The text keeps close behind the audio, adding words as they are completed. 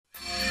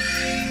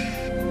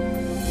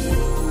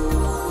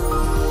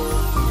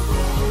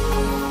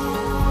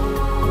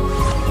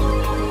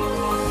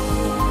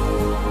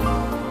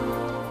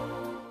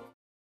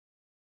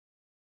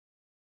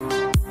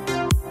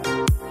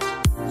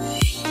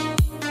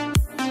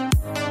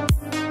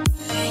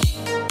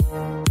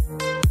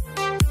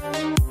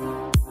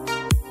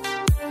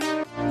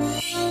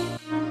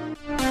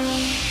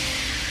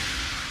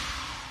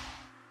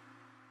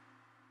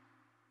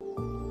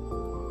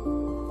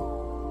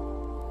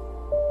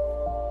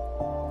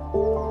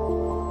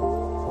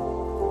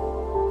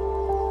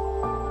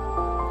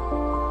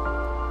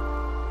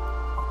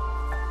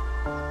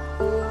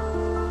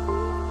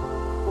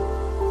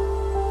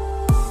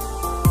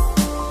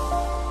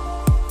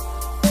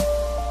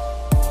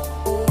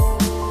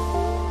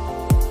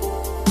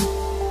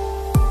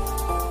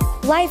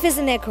Life is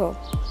an echo.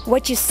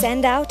 What you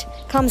send out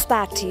comes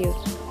back to you.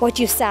 What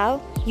you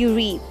sow, you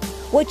reap.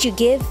 What you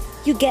give,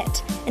 you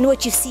get. And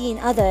what you see in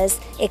others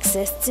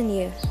exists in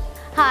you.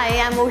 Hi,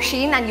 I'm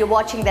Oshin and you're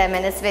watching the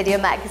M&S Video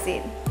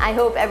Magazine. I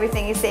hope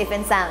everything is safe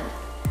and sound.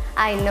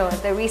 I know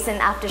the recent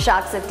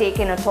aftershocks have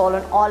taken a toll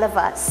on all of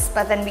us,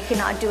 but then we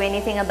cannot do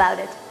anything about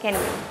it, can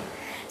we?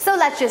 So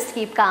let's just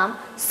keep calm,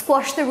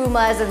 squash the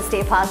rumors and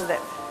stay positive.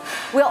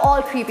 We're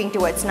all creeping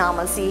towards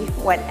normalcy,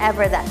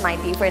 whatever that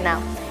might be for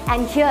now.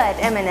 And here at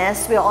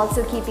M&S, we're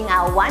also keeping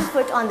our one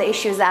foot on the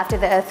issues after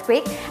the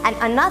earthquake and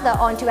another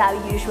onto our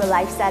usual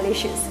lifestyle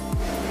issues.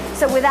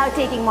 So without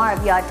taking more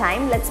of your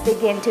time, let's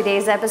begin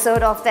today's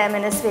episode of the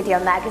M&S Video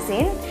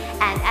Magazine.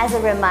 And as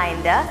a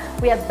reminder,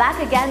 we are back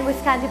again with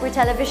Kantipur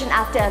Television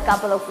after a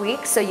couple of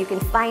weeks, so you can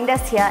find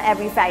us here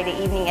every Friday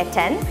evening at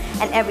 10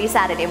 and every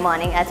Saturday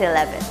morning at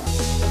 11.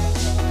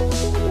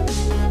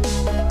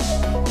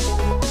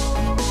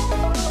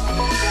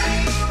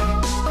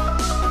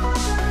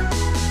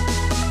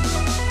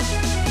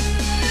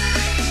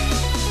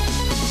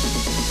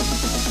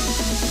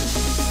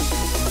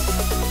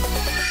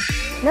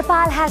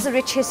 Nepal has a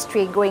rich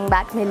history going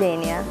back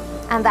millennia,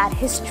 and that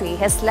history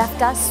has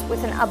left us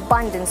with an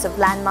abundance of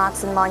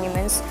landmarks and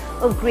monuments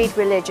of great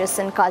religious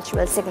and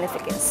cultural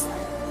significance.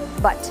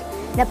 But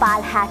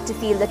Nepal had to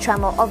feel the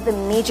tremor of the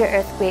major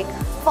earthquake,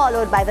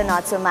 followed by the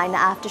not-so-minor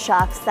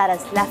aftershocks that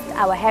has left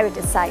our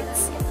heritage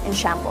sites in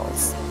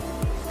shambles.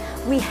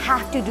 We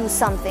have to do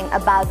something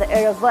about the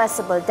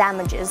irreversible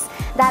damages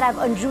that have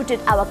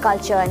unrooted our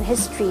culture and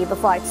history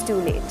before it's too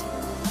late.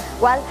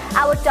 Well,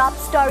 our top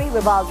story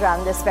revolves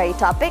around this very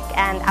topic,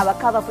 and our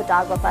cover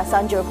photographer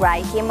Niroj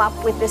Rai came up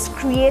with this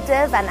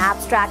creative and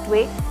abstract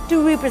way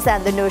to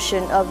represent the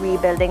notion of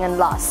rebuilding and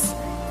loss.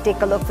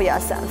 Take a look for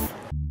yourself.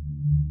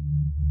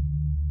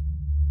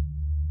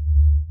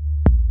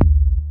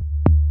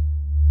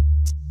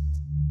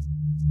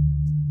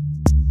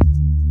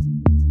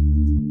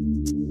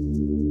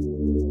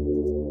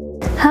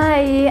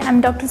 Hi, I'm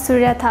Dr.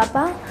 Surya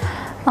Thapa.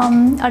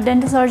 A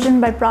dental surgeon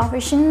by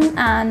profession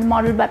and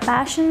model by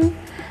passion,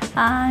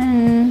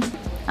 and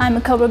I'm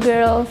a cover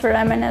girl for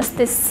M&S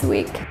this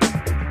week.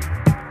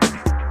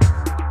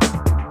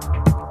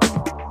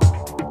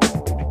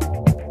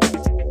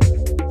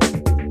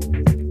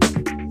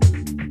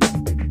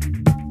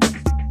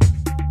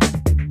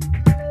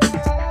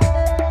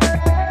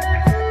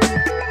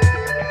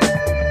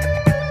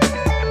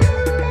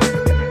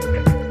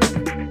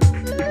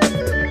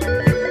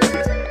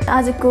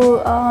 आजको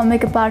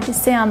makeup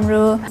artist चाहिँ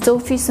हाम्रो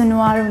Sophie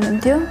Sunuwar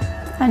हुनुहुन्थ्यो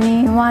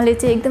अनि उहाँले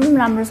चाहिँ एकदम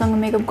राम्रोसँग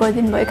makeup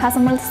गरिदिनु भयो।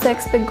 खासमा मैले त्यस्तो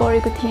एक्सपेक्ट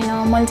गरेको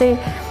थिइनँ। मैले चाहिँ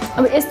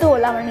अब यस्तो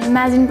होला भनेर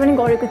इमेजिन पनि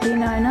गरेको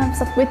थिइनँ हैन।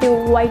 सबै त्यो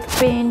व्हाइट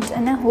पेन्ट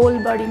हैन होल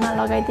बडीमा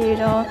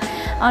लगाइदिएर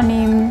अनि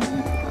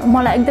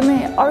मलाई एकदमै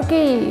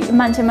अर्कै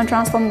मान्छेमा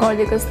ट्रान्सफर्म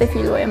गरिदिएको जस्तै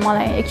फिल भयो।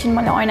 मलाई एकछिन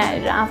मैले ऐना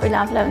हेरेर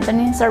आफैलाई हुन्छ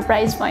नि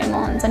सरप्राइज भएँ म,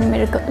 हुन्छ नि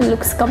मेरो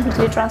लुक्स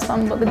कम्प्लिटली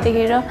ट्रान्सफर्म भएको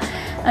देखेर।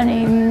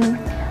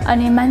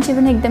 अनि मान्छे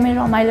पनि एकदमै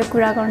रमाइलो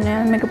कुरा गर्ने,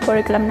 मेकअप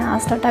गरेको बेलामा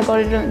हाँसठट्टा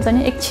गरेर हुन्छ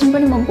नि एकछिन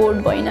पनि म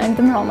बोर्ड भइनँ,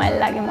 एकदम रमाइलो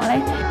लाग्यो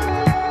मलाई।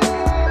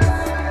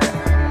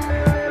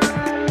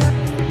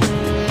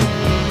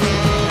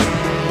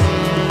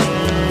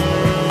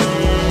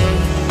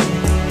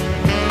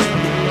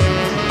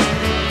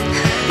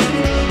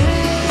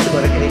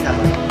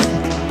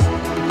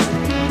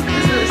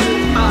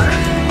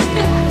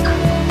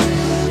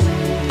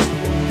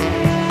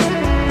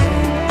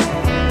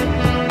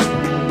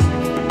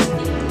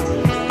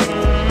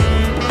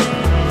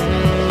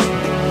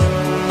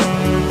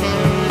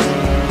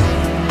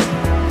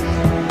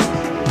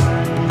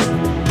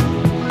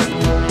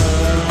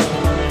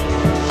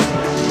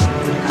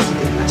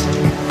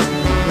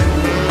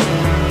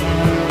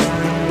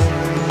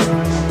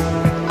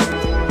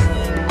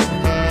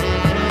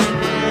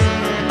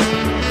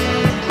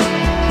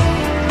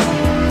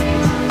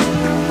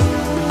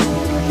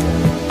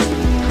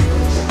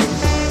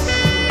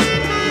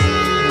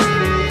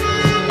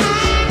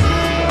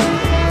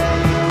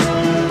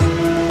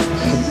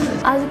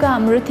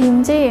 हाम्रो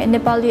थीम चाहिँ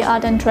नेपाली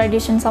आर्ट एन्ड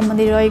ट्रेडिसन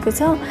सम्बन्धी रहेको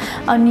छ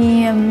अनि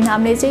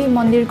हामीले चाहिँ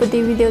मन्दिरको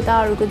देवी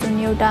देवताहरूको जुन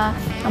एउटा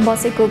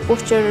बसेको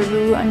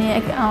पोस्चरहरू अनि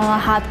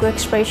हातको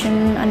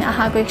एक्सप्रेसन अनि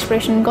आँखाको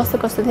एक्सप्रेसन कस्तो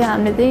कस्तो थियो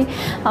हामीले चाहिँ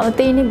अब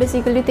त्यही नै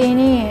बेसिकली त्यही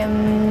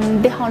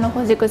नै देखाउन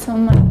खोजेको छौँ।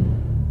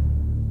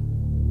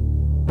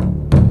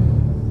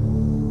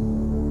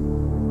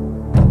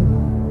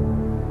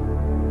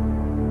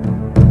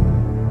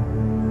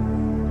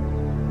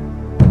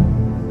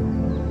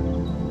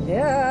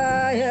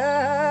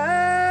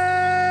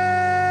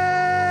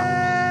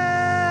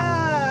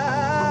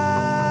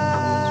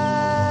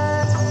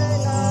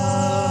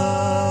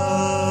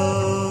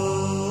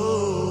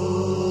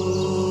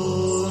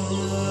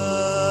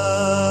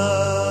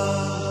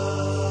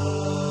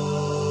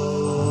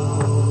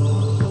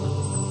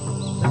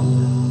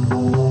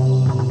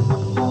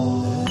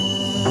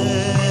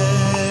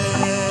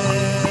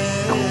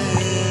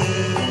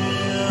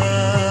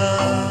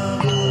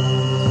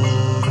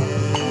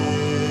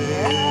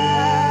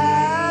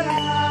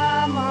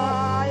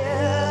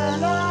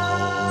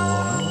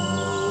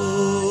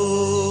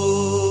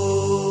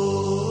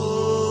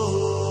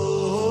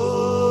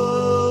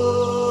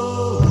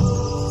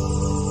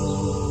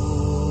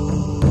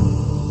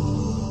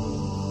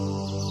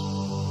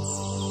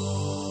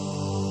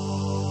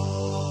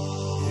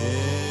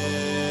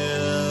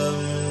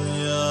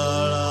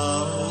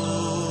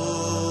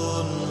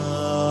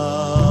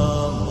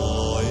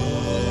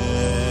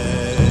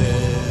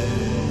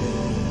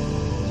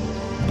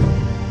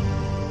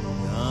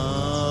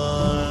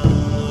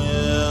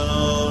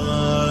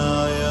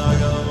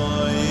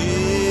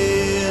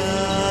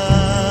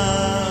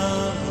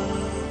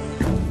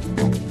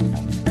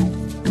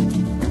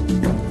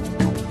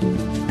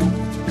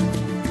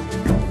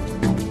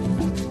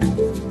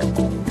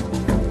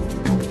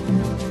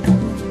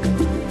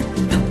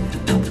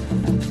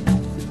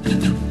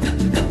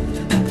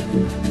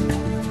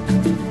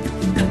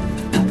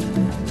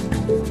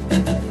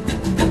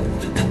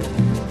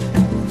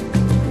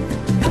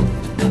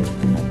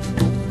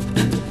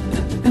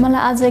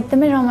 मलाई आज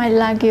एकदमै रमाइलो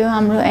लाग्यो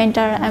हाम्रो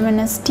एन्टायर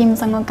M&S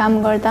टिमसँग काम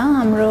गर्दा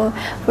हाम्रो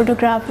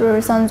फोटोग्राफर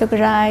सञ्जोग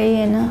राई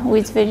हैन हु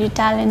इज भेरी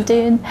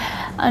ट्यालेन्टेड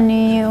अनि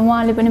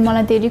उहाँले पनि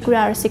मलाई धेरै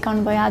कुराहरू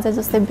सिकाउनु भयो आज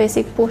जस्तै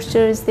बेसिक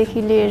पोस्चर्स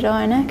देखि लिएर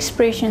हैन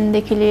एक्सप्रेसन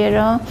देखि लिएर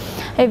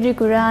एभ्री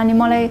कुरा अनि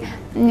मलाई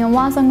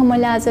उहाँसँग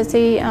मैले आज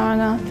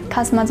चाहिँ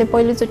खासमा चाहिँ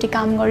पहिलोचोटि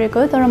काम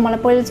गरेको तर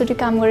मलाई पहिलोचोटि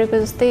काम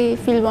गरेको जस्तै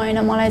फिल भएन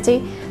मलाई चाहिँ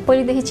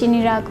पहिलेदेखि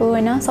चिनिरहेको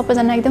हैन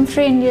सबैजना एकदम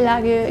फ्रेन्डली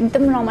लाग्यो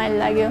एकदम रमाइलो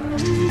लाग्यो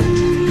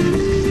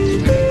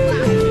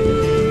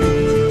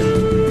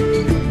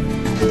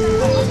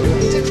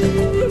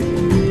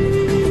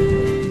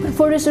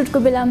फोटोसुटको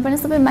बेलामा पनि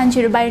सबै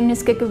मान्छेहरू बाहिर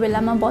निस्केको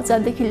बेलामा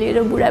बच्चादेखि लिएर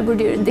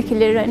बुढाबुढीहरूदेखि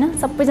लिएर हैन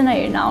सबैजना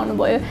हेर्न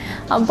आउनुभयो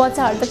अब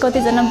बच्चाहरू त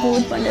कतिजना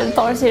भूत भनेर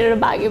तर्सेर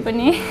भाग्यो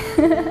पनि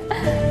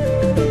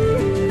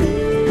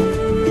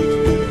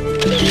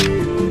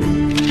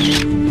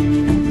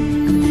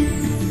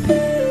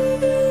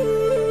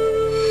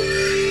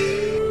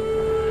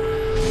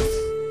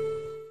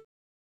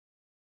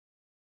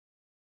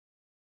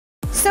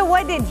So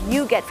what did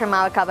you get from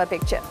our cover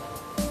picture?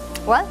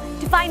 Well,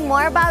 to find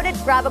more about it,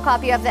 grab a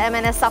copy of the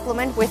M&S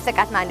supplement with the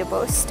Kathmandu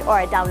Post or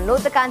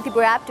download the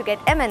Kantipur app to get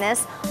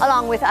M&S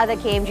along with other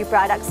KMG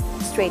products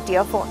straight to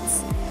your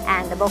phones.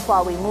 And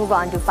before we move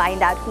on to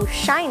find out who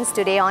shines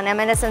today on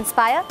M&S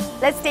Inspire,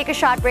 let's take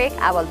a short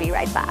break. I will be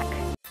right back.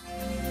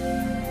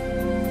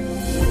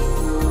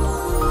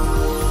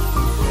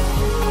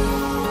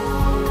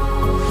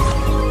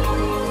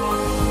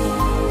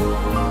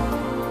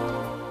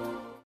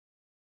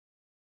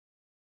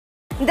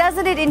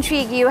 Doesn't it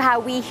intrigue you how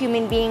we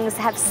human beings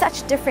have such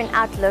different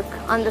outlook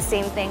on the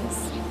same things?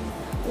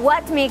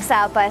 What makes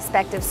our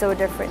perspective so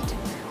different?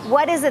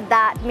 What is it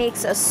that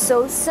makes us so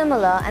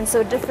similar and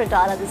so different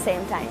all at the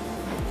same time?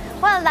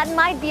 Well, that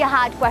might be a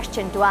hard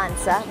question to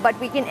answer, but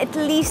we can at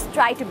least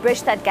try to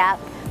bridge that gap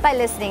by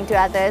listening to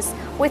others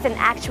with an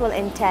actual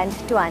intent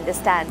to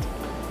understand.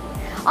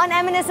 On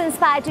M&S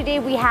Inspire today,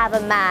 we have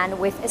a man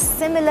with a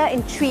similar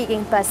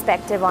intriguing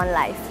perspective on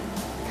life.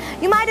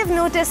 You might have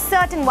noticed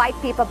certain white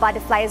paper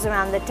butterflies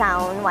around the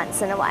town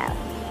once in a while.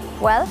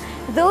 Well,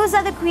 those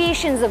are the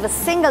creations of a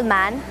single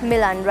man,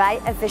 Milan Rai,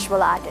 a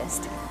visual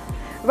artist.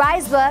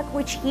 Rai's work,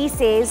 which he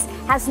says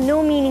has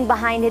no meaning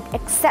behind it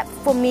except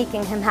for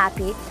making him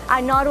happy,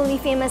 are not only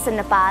famous in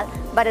Nepal,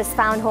 but has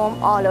found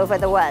home all over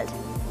the world.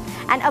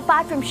 And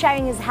apart from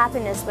sharing his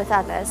happiness with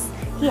others,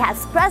 he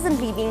has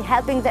presently been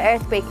helping the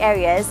earthquake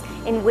areas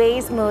in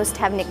ways most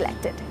have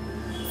neglected.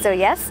 So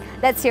yes,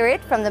 let's hear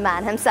it from the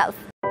man himself.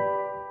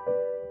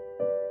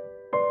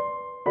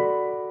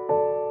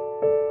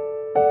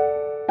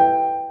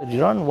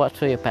 Run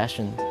after your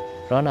passion,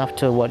 run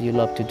after what you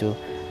love to do,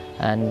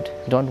 and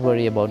don't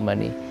worry about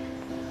money.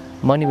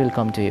 Money will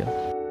come to you.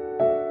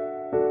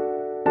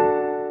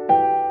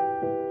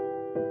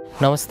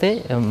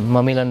 Namaste, I'm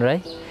Milan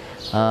Rai.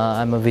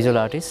 I'm a visual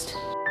artist.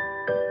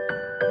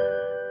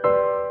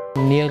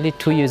 Nearly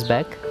 2 years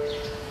back,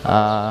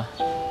 a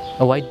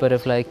white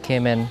butterfly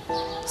came and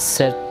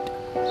sat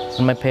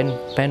on my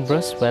pen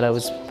brush while I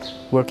was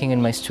working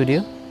in my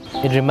studio.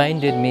 It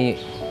reminded me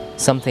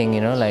something,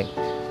 you know, like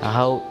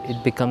how it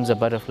becomes a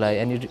butterfly,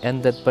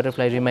 and that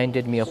butterfly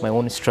reminded me of my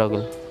own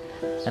struggle.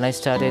 And I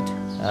started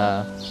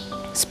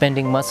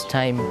spending much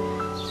time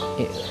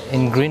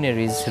in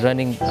greeneries,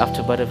 running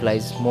after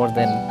butterflies more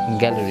than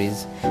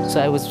galleries. So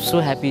I was so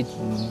happy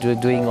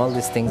doing all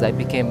these things. I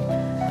became,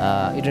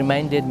 it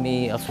reminded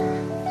me of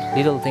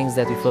little things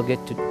that we forget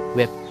to,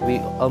 we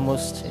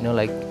almost, you know,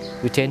 like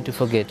we tend to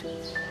forget.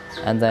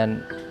 And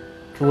then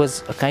it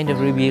was a kind of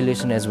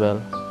revelation as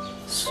well.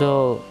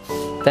 So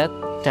that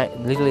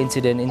little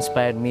incident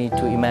inspired me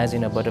to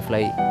imagine a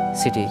butterfly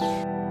city.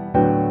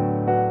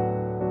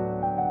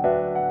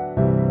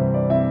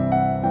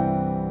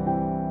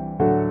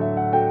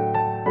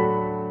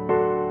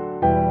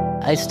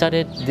 I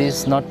started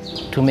this not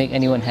to make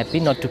anyone happy,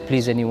 not to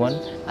please anyone.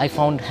 I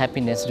found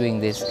happiness doing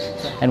this.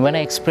 And when I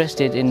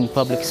expressed it in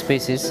public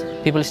spaces,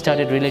 people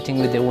started relating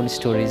with their own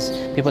stories.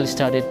 People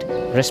started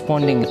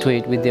responding to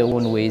it with their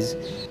own ways.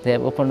 They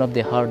have opened up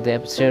their heart, they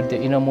have shared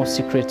their innermost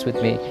secrets with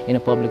me in a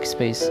public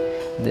space.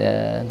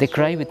 They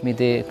cry with me,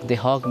 they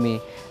hug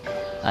me.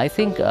 I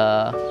think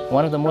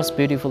one of the most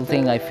beautiful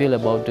things I feel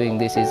about doing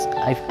this is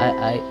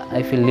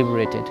I feel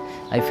liberated,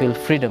 I feel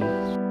freedom.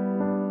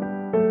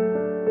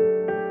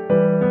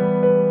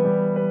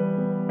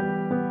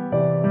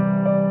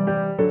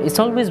 It's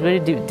always very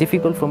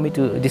difficult for me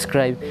to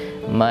describe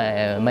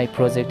my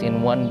project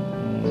in one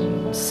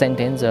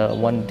sentence or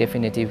one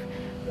definitive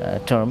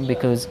term,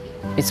 because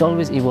it's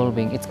always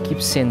evolving, it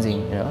keeps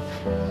changing, you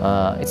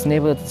know. It's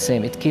never the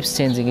same, it keeps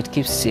changing, it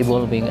keeps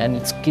evolving, and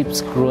it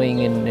keeps growing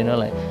in, you know,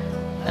 like,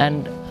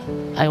 and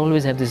I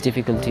always have this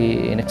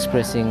difficulty in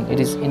expressing. It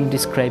is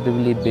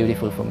indescribably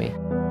beautiful for me.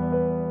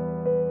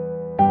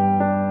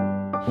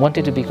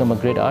 Wanted to become a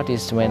great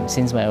artist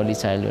since my early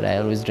childhood. I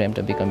always dreamt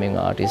of becoming an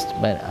artist,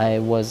 but I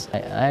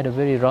had a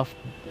very rough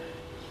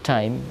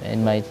time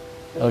in my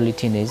early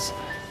teenage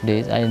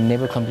days. I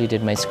never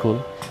completed my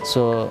school,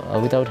 so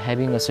without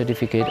having a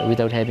certificate,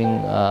 without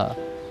having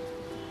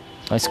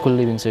a school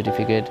leaving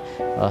certificate,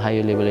 a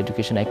higher level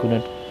education. I could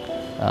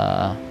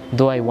not,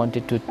 though I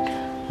wanted to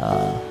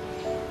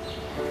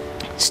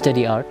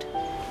study art,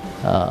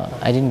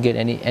 I didn't get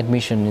any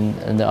admission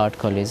in the art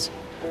college.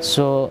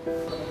 So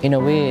in a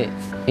way,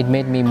 it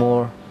made me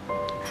more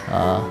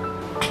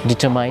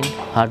determined,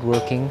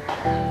 hardworking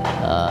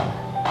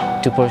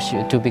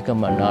to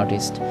become an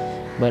artist.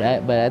 But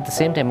at the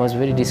same time, I was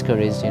very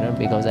discouraged,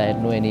 because I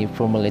had no any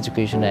formal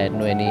education, I had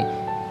no any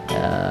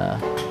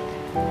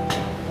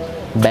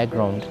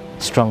background,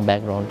 strong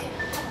background.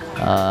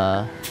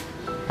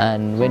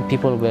 And when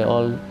people were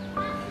all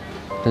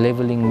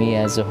labeling me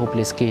as a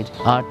hopeless kid,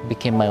 art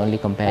became my only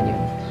companion.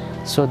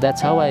 So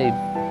that's how I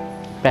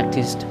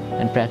practiced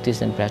and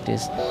practiced and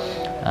practiced.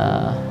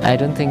 I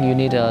don't think you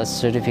need a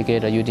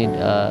certificate or you need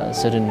a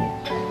certain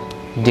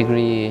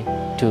degree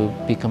to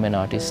become an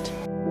artist.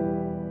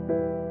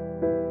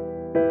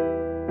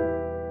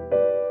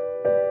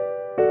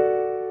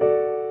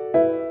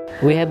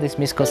 We have this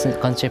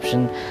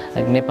misconception,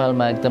 like Nepal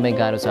ma ekdamai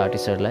garo cha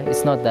artistहरुलाई.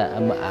 It's not that.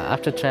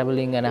 After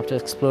traveling and after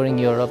exploring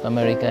Europe,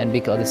 America and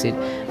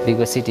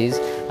bigger cities,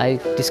 I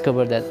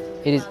discovered that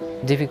it is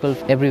difficult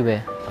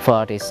everywhere for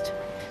artists.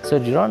 So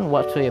run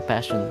after your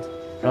passion,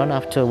 run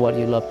after what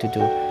you love to do,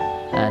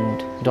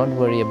 and don't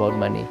worry about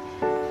money.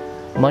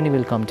 Money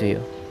will come to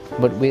you,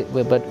 but we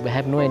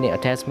have no any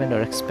attachment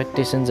or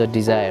expectations or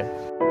desire.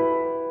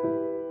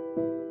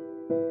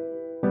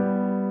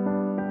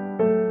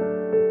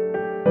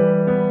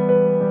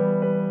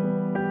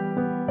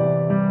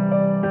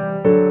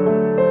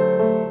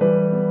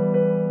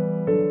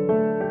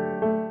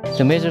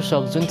 The major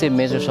shock, जुन चाहिँ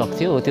major shock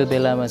थियो त्यो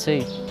बेलामा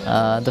चाहिँ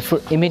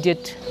the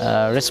immediate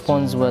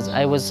response was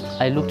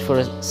I looked for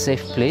a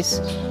safe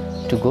place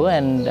to go,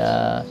 and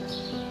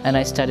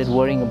I started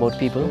worrying about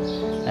people,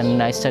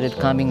 and I started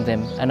calming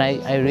them, and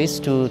I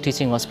raced to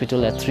teaching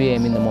hospital at 3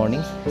 AM in the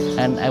morning,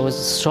 and I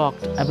was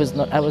shocked. I was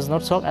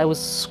not shocked, I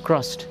was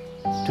crushed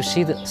to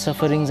see the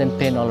sufferings and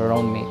pain all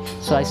around me.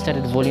 So I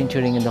started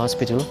volunteering in the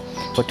hospital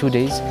for 2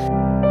 days.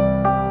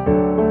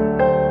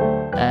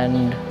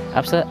 And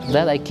after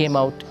that, I came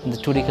out in the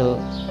Turikal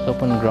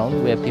open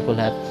ground where people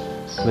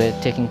were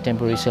taking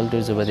temporary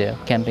shelters over there,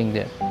 camping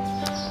there.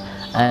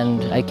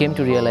 And I came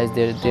to realize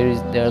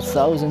there are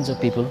thousands of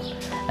people,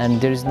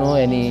 and there is no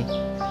any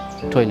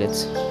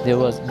toilets. There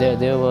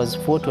was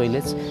 4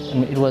 toilets,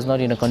 and it was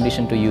not in a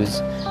condition to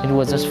use. It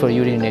was just for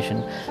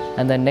urination.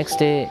 And the next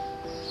day,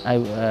 I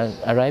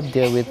arrived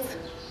there with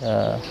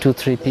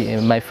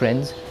 2-3 my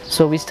friends.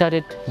 So we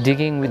started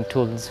digging with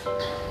tools,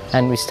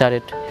 and we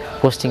started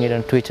posting it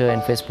on Twitter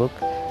and Facebook,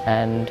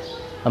 and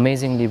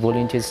amazingly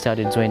volunteers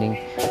started joining.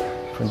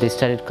 They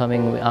started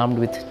coming armed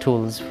with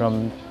tools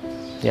from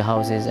their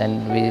houses,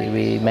 and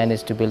we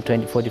managed to build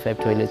 45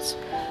 toilets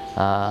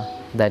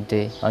that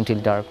day until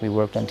dark. We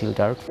worked until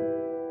dark.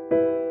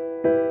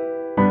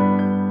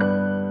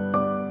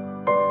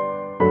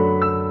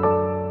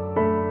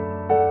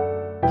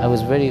 I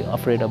was very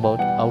afraid about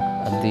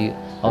the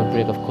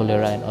outbreak of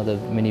cholera and other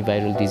many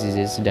viral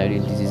diseases,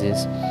 diarrheal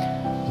diseases.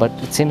 But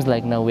it seems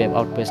like now we have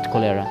outpaced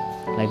cholera.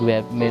 Like we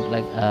have made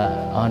like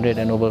 100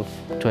 and over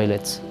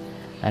toilets.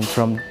 And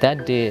from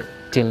that day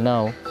till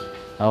now,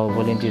 our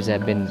volunteers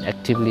have been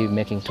actively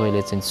making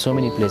toilets in so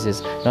many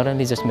places. Not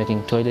only just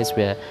making toilets,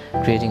 we are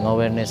creating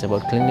awareness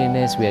about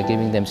cleanliness, we are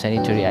giving them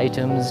sanitary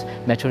items,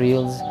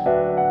 materials.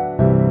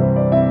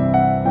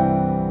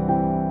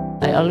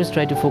 I always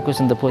try to focus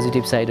on the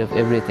positive side of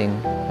everything.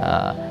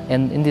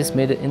 And in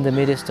the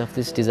midst of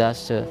this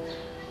disaster,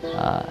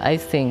 I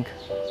think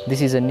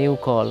this is a new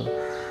call.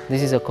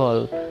 This is a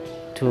call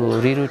to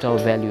reroute our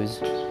values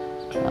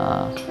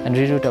and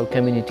reroute our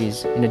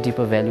communities in a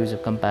deeper values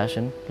of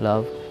compassion,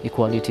 love,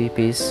 equality,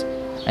 peace,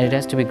 and it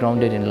has to be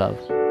grounded in love.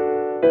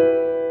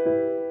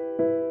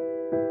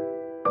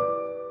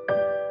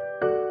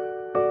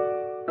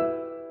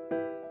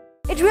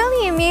 It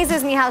really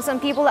amazes me how some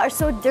people are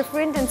so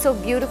different and so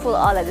beautiful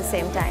all at the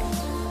same time.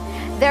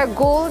 Their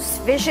goals,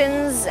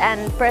 visions,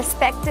 and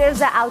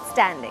perspectives are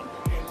outstanding.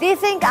 They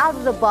think out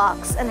of the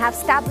box and have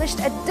established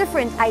a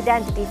different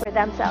identity for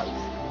themselves.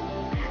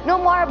 Know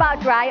more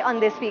about Rai on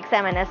this week's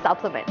M&S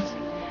Supplement.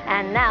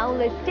 And now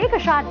let's take a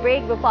short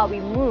break before we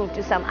move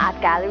to some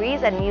art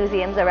galleries and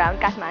museums around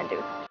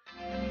Kathmandu.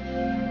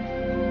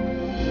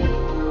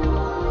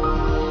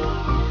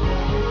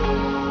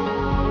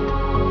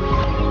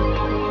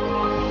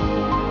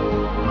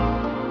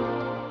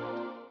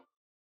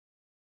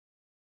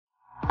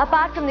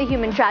 Apart from the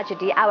human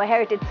tragedy, our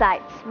heritage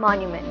sites,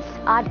 monuments,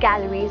 art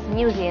galleries,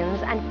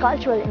 museums, and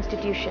cultural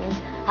institutions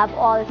have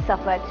all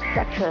suffered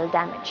structural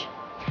damage.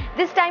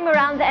 This time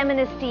around, the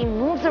M&S team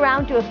moves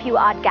around to a few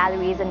art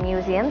galleries and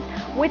museums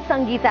with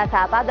Sangeeta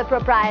Thapa, the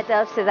proprietor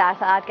of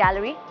Siddhartha Art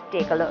Gallery.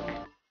 Take a look.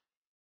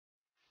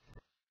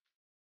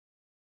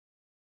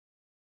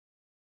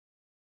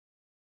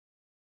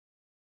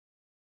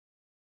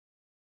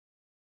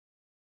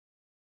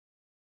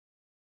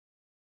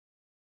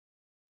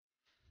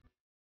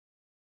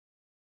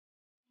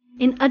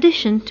 In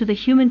addition to the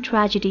human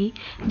tragedy,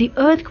 the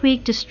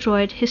earthquake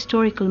destroyed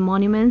historical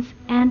monuments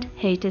and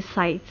heritage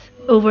sites.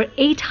 Over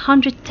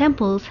 800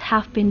 temples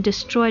have been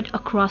destroyed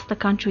across the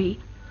country.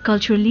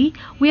 Culturally,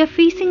 we are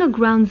facing a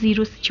ground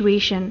zero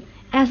situation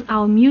as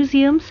our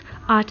museums,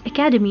 art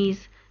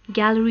academies,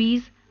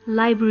 galleries,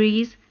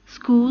 libraries,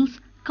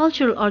 schools,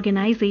 cultural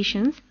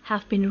organizations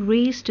have been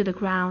razed to the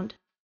ground.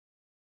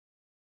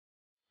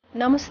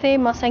 Namaste,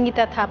 I'm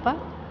Sangeeta Thapa.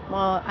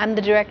 I'm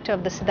the director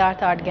of the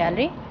Siddhartha Art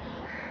Gallery.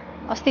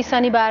 अस्ति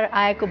शनिबार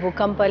आएको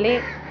भूकम्पले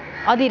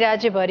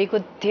अधिराज्यभरिको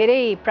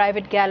धेरै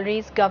private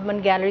ग्यालरिज,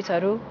 government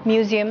ग्यालरिजहरू,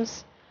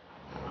 museums,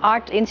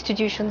 art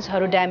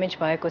इन्स्टिट्युसन्सहरू damage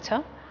भएको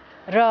छ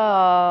र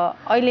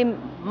अहिले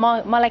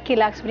मलाई के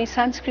लाग्छ भने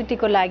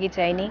संस्कृतिको लागि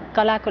चाहिँ नि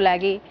कलाको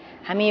लागि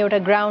हामी एउटा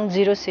ग्राउन्ड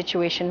जिरो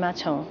सिचुएसनमा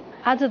छौं।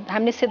 आज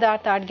हामीले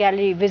सिद्धार्थ आर्ट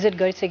ग्यालरी भिजिट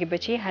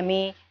गरिसकेपछि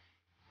हामी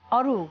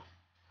अरु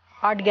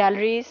आर्ट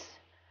ग्यालरिज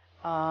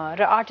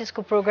र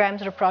आर्टिस्टको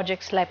प्रोग्राम्स र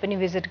प्रोजेक्ट्सलाई पनि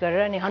भिजिट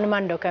गरेर अनि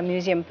हनुमान ढोका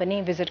म्युजियम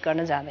पनि भिजिट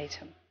गर्न जाँदै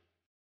छौं।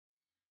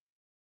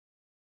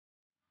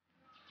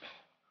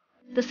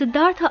 The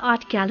Siddhartha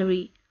Art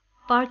Gallery,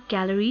 Park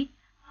Gallery,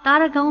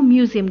 Taragaon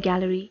Museum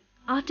Gallery,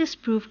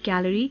 Artist Proof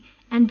Gallery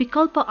and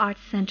Bikalpa Art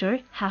Center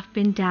have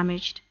been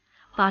damaged.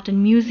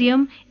 Patan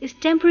Museum is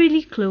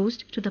temporarily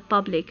closed to the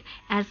public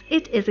as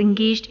it is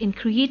engaged in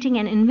creating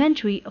an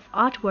inventory of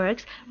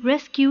artworks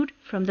rescued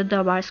from the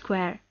Darbar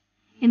Square.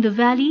 In the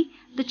valley,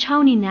 the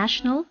Chhauni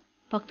National,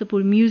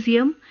 Bhaktapur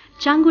Museum,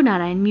 Changu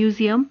Narayan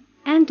Museum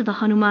and the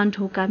Hanuman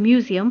Dhoka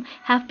Museum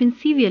have been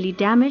severely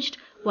damaged,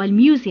 while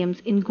museums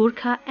in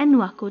Gorkha and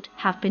Nuwakot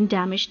have been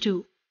damaged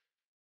too.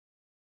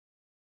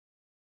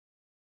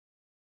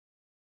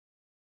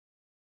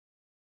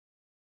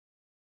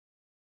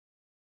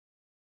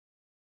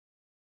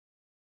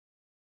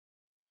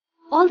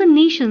 All the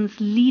nation's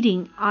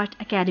leading art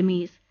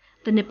academies,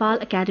 the Nepal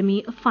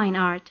Academy of Fine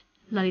Art,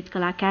 Lalit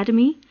Kala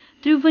Academy,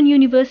 Tribhuvan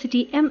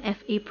University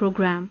MFA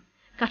program,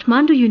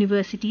 Kathmandu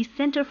University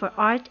Center for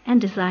Art and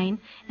Design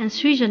and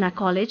Srijana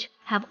College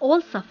have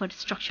all suffered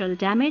structural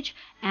damage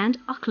and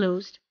are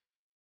closed.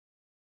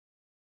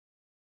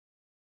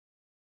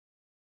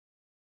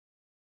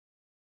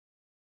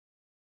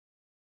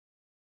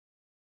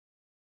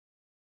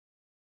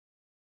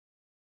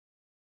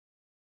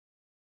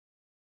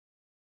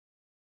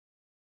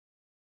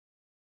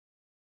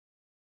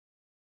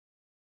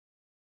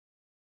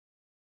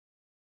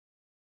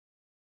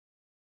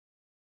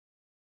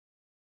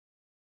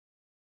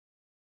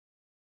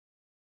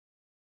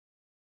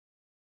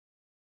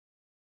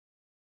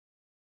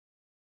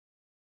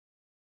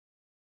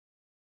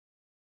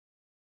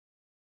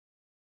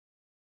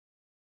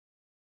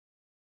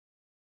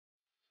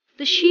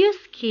 The sheer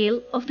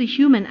scale of the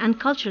human and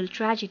cultural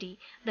tragedy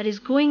that is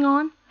going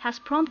on has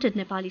prompted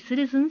Nepali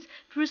citizens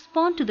to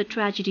respond to the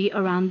tragedy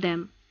around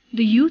them.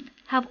 The youth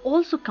have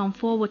also come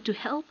forward to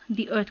help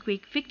the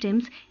earthquake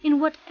victims in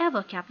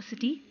whatever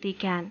capacity they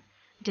can,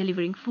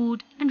 delivering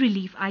food and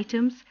relief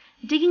items,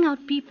 digging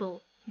out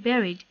people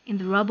buried in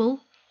the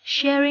rubble,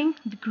 sharing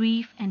the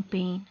grief and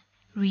pain,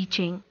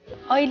 reaching.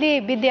 अहिले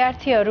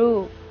विद्यार्थीहरू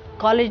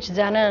college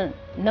जान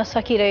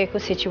नसकिरहेको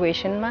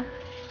सिचुएसनमा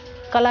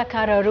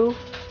कलाकारहरू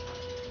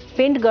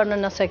paint गर्न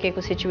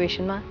नसकेको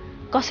सिचुएसनमा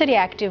कसरी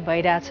active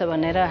भइराछ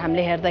भनेर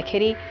हामीले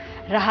हेर्दाखेरि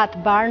राहत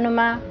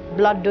बाड्नुमा,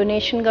 ब्लड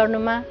डोनेसन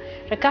गर्नुमा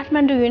र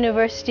Kathmandu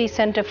university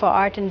centre for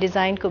art and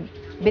डिजाइनको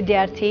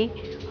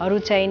विद्यार्थीहरू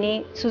चाहिँ नि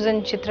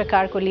सुजन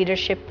चित्रकारको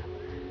लिडरशिप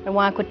र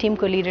उहाँको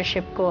टिमको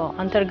लिडरशिपको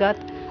अन्तर्गत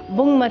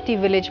बुङमती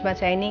भिलेजमा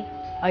चाहिँ नि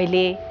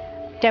अहिले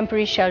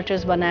टेम्पररी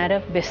शेल्टर्स बनाएर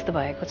व्यस्त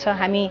भएको छ।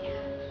 हामी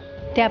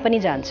त्यहाँ पनि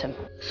जान्छौँ।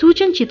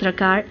 Sujan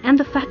Chitrakar and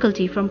the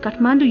faculty from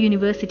Kathmandu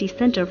University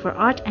Center for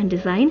Art and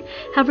Design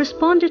have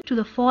responded to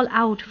the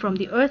fallout from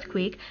the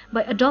earthquake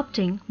by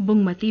adopting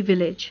Bungmati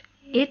village.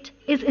 It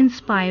is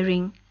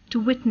inspiring to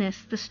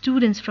witness the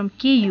students from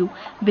KU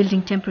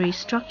building temporary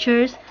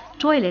structures,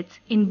 toilets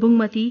in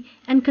Bungmati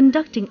and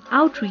conducting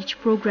outreach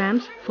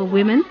programs for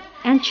women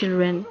and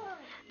children.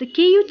 The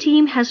KU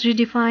team has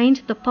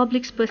redefined the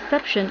public's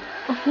perception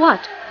of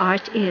what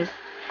art is.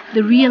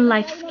 The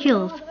real-life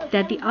skills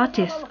that the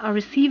artists are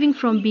receiving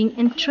from being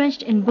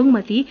entrenched in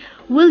Bungmati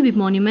will be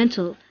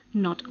monumental,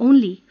 not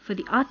only for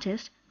the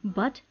artist,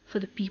 but for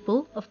the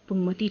people of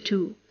Bungmati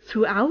too.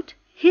 Throughout,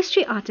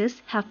 history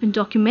artists have been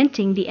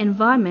documenting the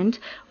environment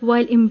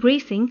while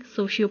embracing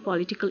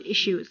socio-political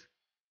issues.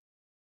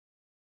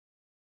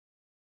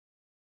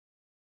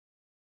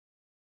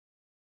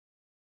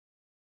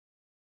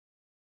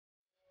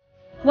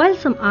 While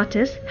some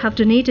artists have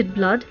donated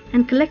blood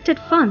and collected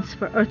funds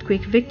for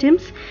earthquake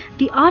victims,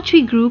 the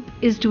archery group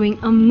is doing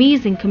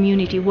amazing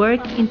community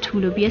work in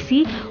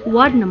Thulobiasi,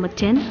 Ward number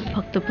 10,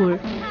 Bhaktapur.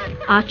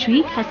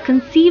 Archery has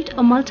conceived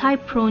a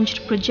multi-pronged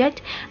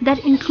project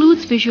that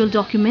includes visual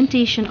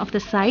documentation of the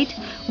site,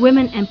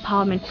 women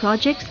empowerment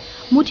projects,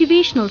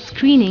 motivational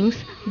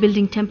screenings,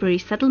 building temporary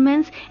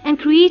settlements, and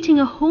creating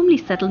a homely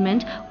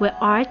settlement where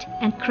art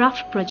and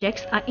craft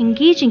projects are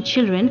engaging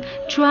children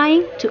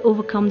trying to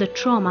overcome the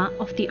trauma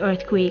of the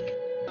earthquake.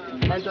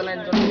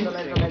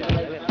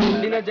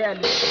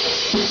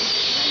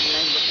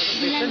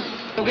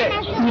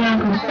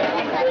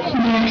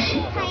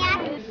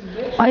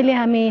 अहिले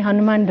हामी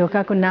हनुमान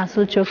ढोकाको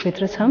नासुल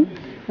चोकभित्र छौँ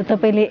र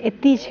तपाईँले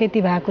यति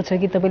क्षति भएको छ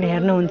कि तपाईँले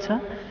हेर्नुहुन्छ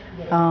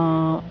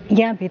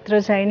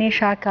यहाँभित्र चाहिने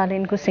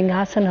शाहकालीनको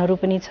सिंहासनहरू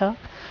पनि छ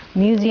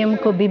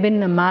म्युजियमको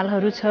विभिन्न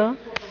मालहरू छ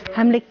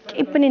हामीले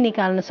केही पनि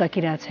निकाल्न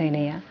सकिरहेको छैन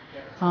यहाँ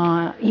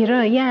र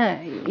यहाँ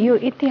यो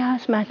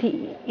इतिहासमाथि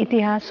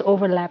इतिहास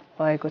ओभरल्याप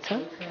भएको छ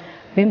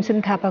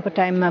भीमसेन थापाको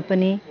टाइममा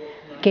पनि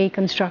केही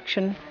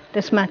कन्स्ट्रक्सन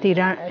त्यसमाथि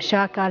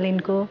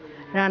शाहकालीनको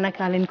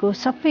राणाकालीनको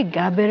सबै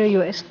गाबेर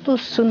यो यस्तो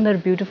सुन्दर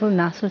ब्युटिफुल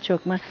नासुल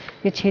चोकमा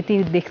यो क्षति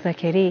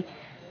देख्दाखेरि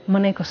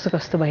मनै कस्तो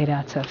कस्तो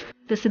भइरहेछ.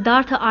 The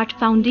Siddhartha Art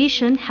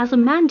Foundation has a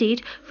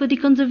mandate for the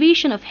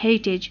conservation of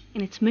heritage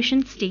in its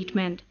mission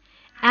statement.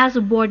 As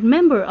a board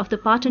member of the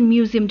Patan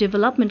Museum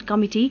Development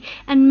Committee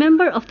and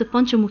member of the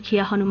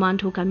Panchamukhiya Hanuman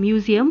Dhoka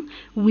Museum,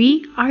 we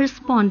are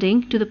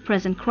responding to the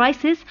present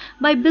crisis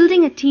by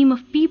building a team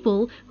of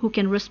people who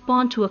can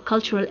respond to a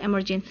cultural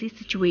emergency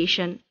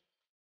situation.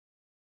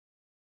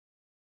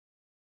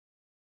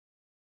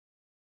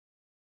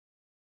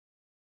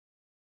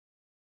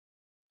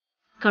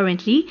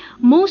 Currently,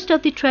 most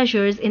of the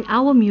treasures in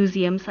our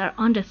museums are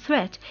under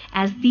threat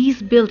as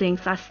these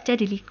buildings are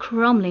steadily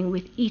crumbling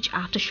with each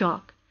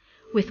aftershock.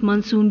 With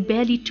monsoon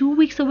barely 2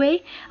 weeks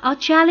away, our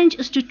challenge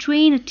is to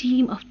train a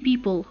team of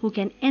people who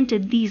can enter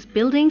these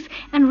buildings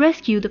and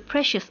rescue the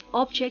precious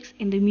objects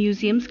in the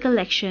museum's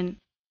collection.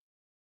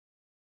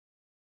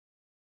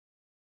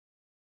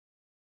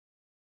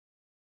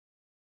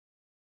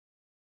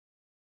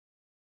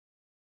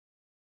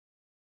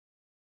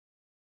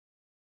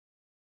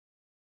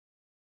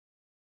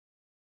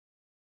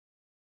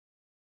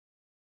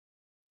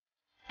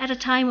 At a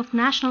time of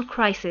national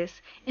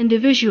crisis,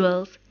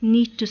 individuals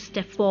need to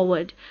step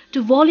forward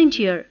to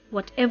volunteer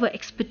whatever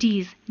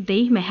expertise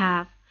they may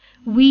have.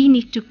 We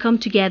need to come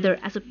together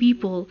as a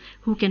people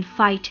who can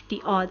fight the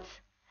odds.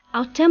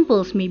 Our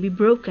temples may be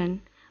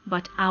broken,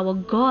 but our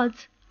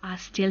gods are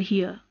still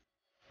here.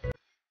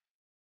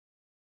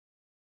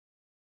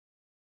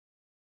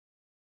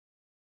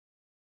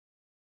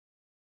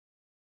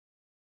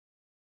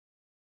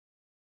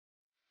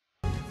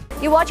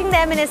 You're watching the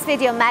M&S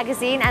Video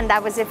magazine, and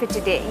that was it for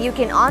today. You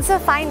can also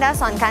find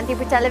us on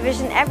Kantipur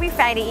Television every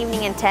Friday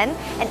evening at 10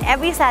 and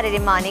every Saturday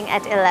morning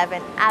at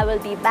 11. I will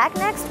be back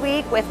next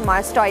week with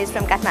more stories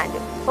from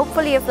Kathmandu.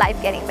 Hopefully your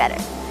flight getting better.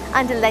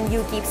 Until then,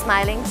 you keep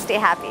smiling, stay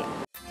happy.